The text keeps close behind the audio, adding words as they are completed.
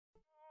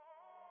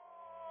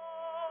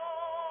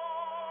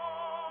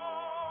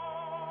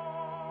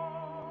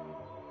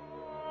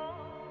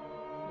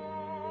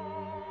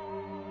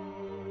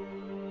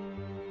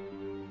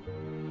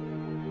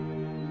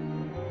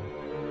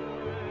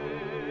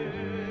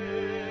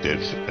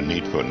There's a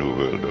need for a new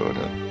world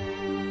order.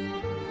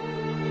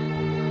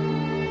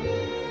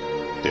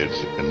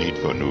 There's a need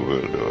for a new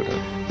world order.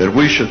 That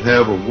we should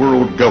have a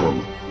world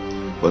government,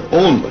 but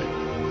only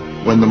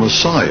when the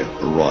Messiah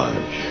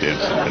arrives.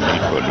 There's a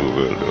need for a new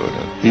world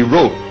order. He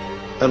wrote,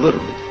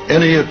 literally,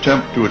 any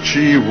attempt to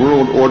achieve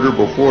world order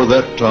before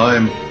that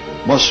time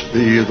must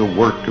be the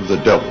work of the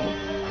devil.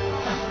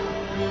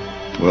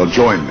 Well,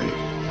 join me.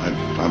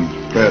 I'm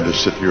glad to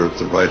sit here at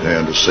the right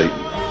hand of Satan.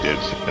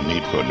 There's a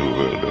need for a new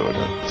world order.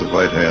 At the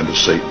right hand of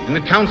Satan. In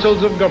the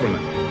councils of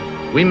government,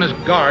 we must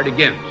guard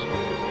against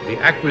the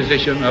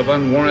acquisition of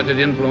unwarranted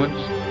influence,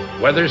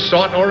 whether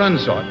sought or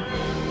unsought,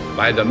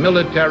 by the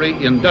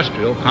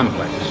military-industrial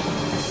complex.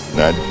 The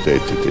United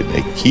States is in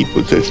a key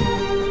position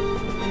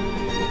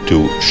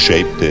to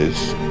shape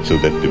this so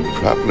that the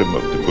problem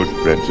of the Bush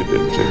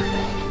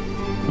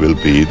presidency will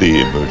be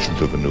the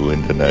emergence of a new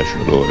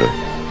international order.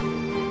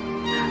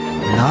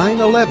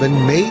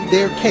 9/11 made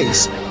their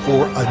case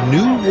for a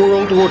new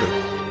world order.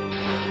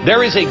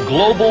 There is a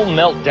global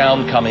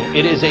meltdown coming.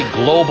 It is a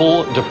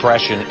global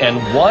depression, and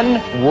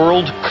one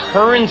world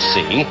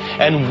currency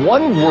and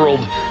one world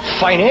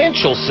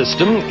financial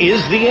system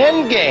is the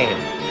end game.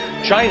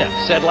 China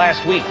said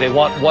last week they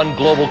want one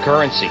global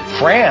currency.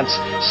 France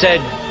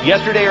said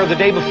yesterday or the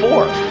day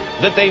before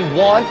that they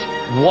want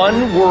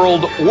one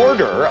world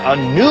order, a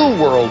new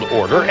world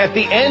order, at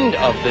the end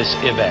of this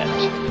event.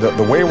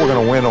 The way we're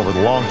going to win over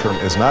the long term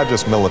is not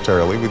just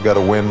militarily. We've got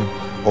to win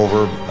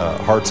over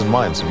hearts and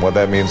minds. And what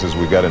that means is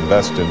we've got to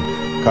invest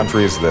in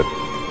countries that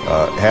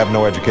have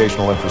no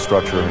educational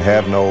infrastructure and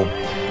have no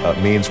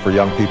means for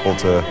young people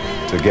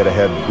to get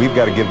ahead. We've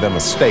got to give them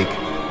a stake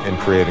in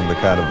creating the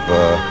kind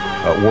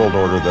of world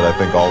order that I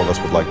think all of us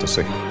would like to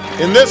see.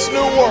 In this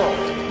new world,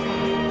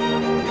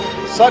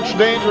 such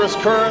dangerous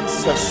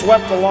currents have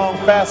swept along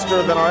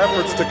faster than our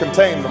efforts to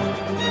contain them.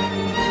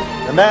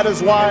 And that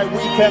is why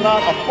we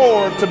cannot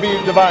afford to be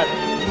divided.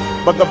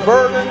 But the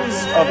burdens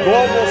of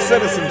global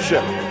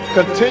citizenship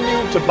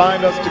continue to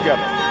bind us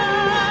together.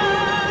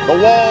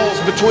 The walls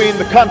between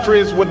the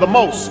countries with the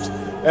most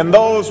and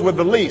those with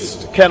the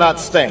least cannot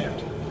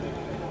stand.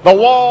 The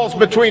walls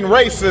between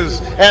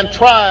races and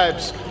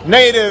tribes,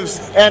 natives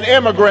and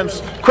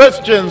immigrants,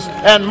 Christians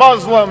and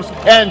Muslims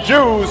and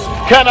Jews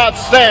cannot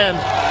stand.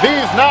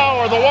 These now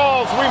are the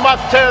walls we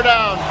must tear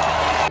down.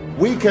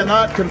 We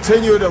cannot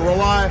continue to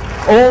rely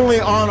only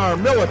on our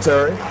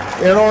military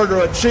in order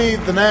to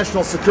achieve the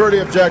national security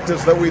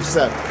objectives that we've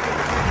set.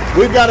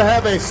 We've got to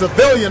have a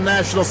civilian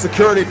national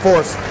security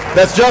force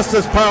that's just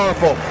as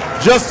powerful,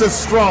 just as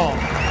strong,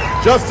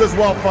 just as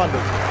well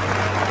funded.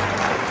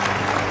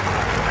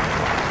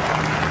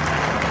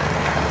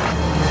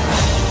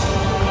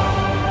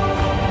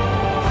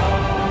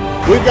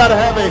 We've got to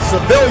have a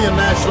civilian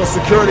national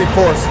security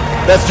force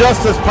that's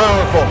just as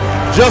powerful,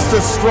 just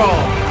as strong,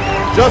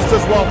 just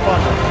as well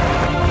funded.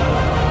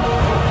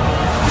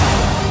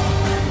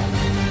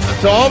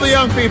 To all the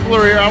young people who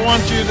are here, I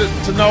want you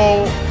to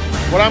know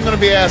what I'm going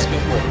to be asking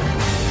for.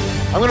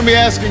 I'm going to be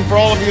asking for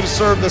all of you to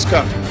serve this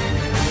country.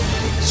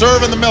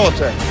 Serve in the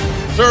military.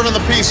 Serve in the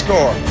Peace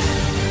Corps.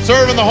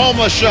 Serve in the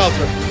homeless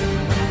shelter.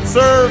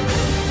 Serve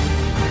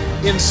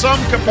in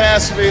some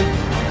capacity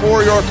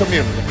for your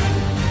community.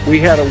 We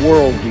had a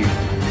worldview,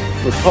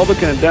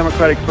 Republican and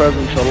Democratic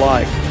presidents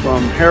alike,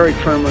 from Harry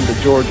Truman to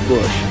George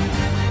Bush.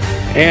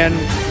 And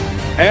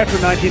after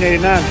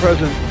 1989,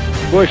 President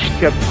Bush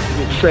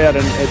said,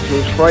 and it's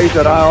a phrase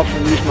that I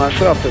often use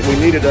myself, that we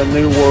needed a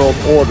new world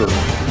order.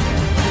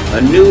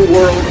 A new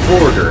world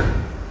order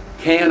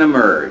can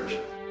emerge.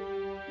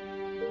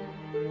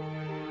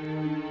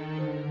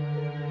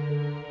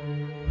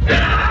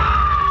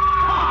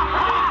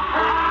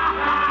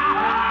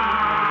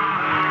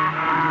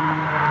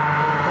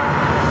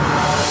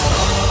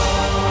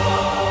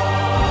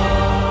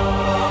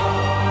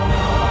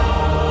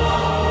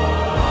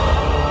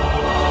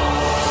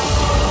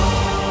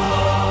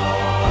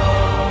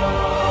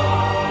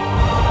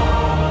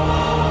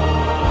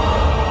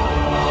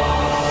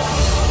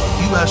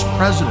 U.S.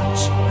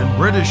 presidents and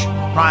British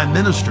prime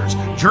ministers,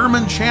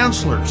 German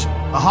chancellors,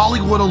 the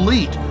Hollywood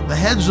elite, the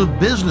heads of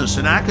business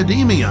and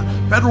academia,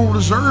 Federal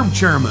Reserve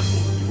chairmen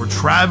were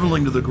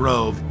traveling to the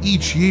Grove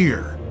each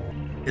year.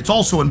 It's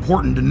also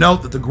important to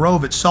note that the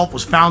Grove itself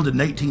was founded in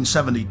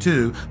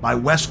 1872 by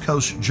West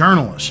Coast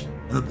journalists,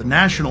 and that the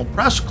National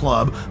Press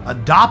Club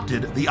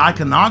adopted the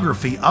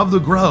iconography of the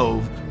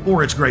Grove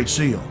for its Great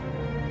Seal.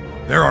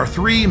 There are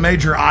three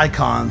major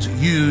icons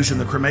used in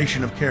the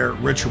cremation of care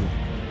ritual: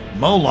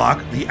 Moloch,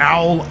 the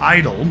owl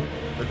idol,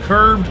 the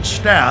curved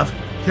staff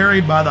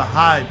carried by the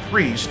high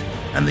priest,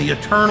 and the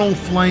eternal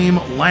flame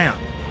lamp,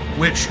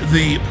 which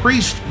the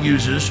priest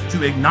uses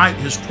to ignite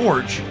his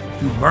torch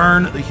to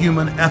burn the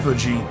human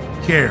effigy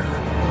care.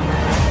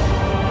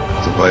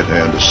 The right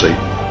hand of Satan.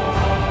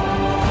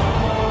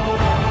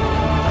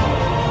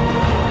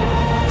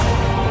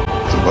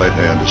 The right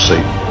hand of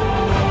Satan.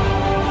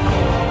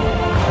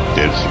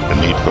 There's a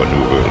need for a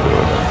new world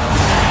order.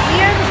 We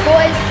are the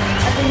voice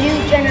of a new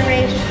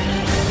generation.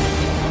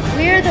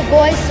 We are the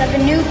voice of a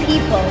new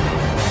people.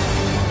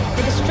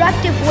 The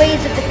destructive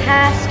ways of the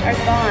past are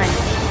gone.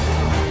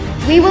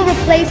 We will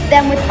replace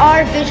them with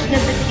our vision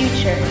of the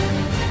future.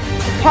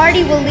 The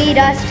party will lead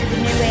us to the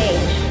new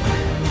age.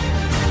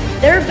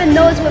 There have been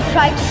those who have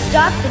tried to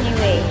stop the new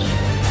age.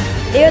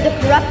 They are the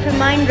corrupt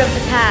reminder of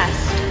the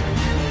past.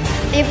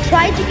 They have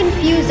tried to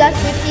confuse us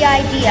with the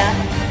idea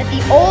that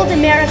the old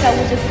America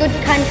was a good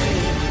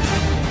country.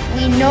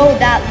 We know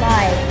that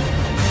lie.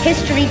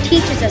 History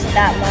teaches us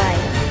that lie.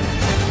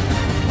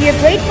 We are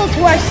grateful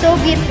to our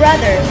Soviet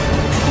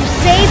brothers who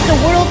saved the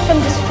world from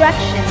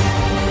destruction,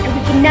 and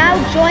we can now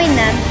join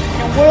them in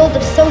a world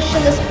of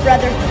socialist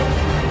brotherhood.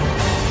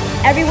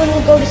 Everyone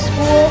will go to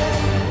school,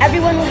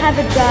 everyone will have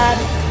a job,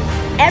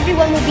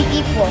 everyone will be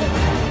equal.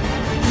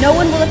 No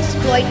one will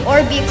exploit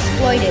or be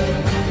exploited,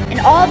 and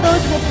all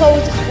those who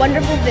oppose this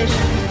wonderful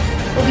vision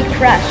will be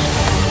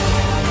crushed.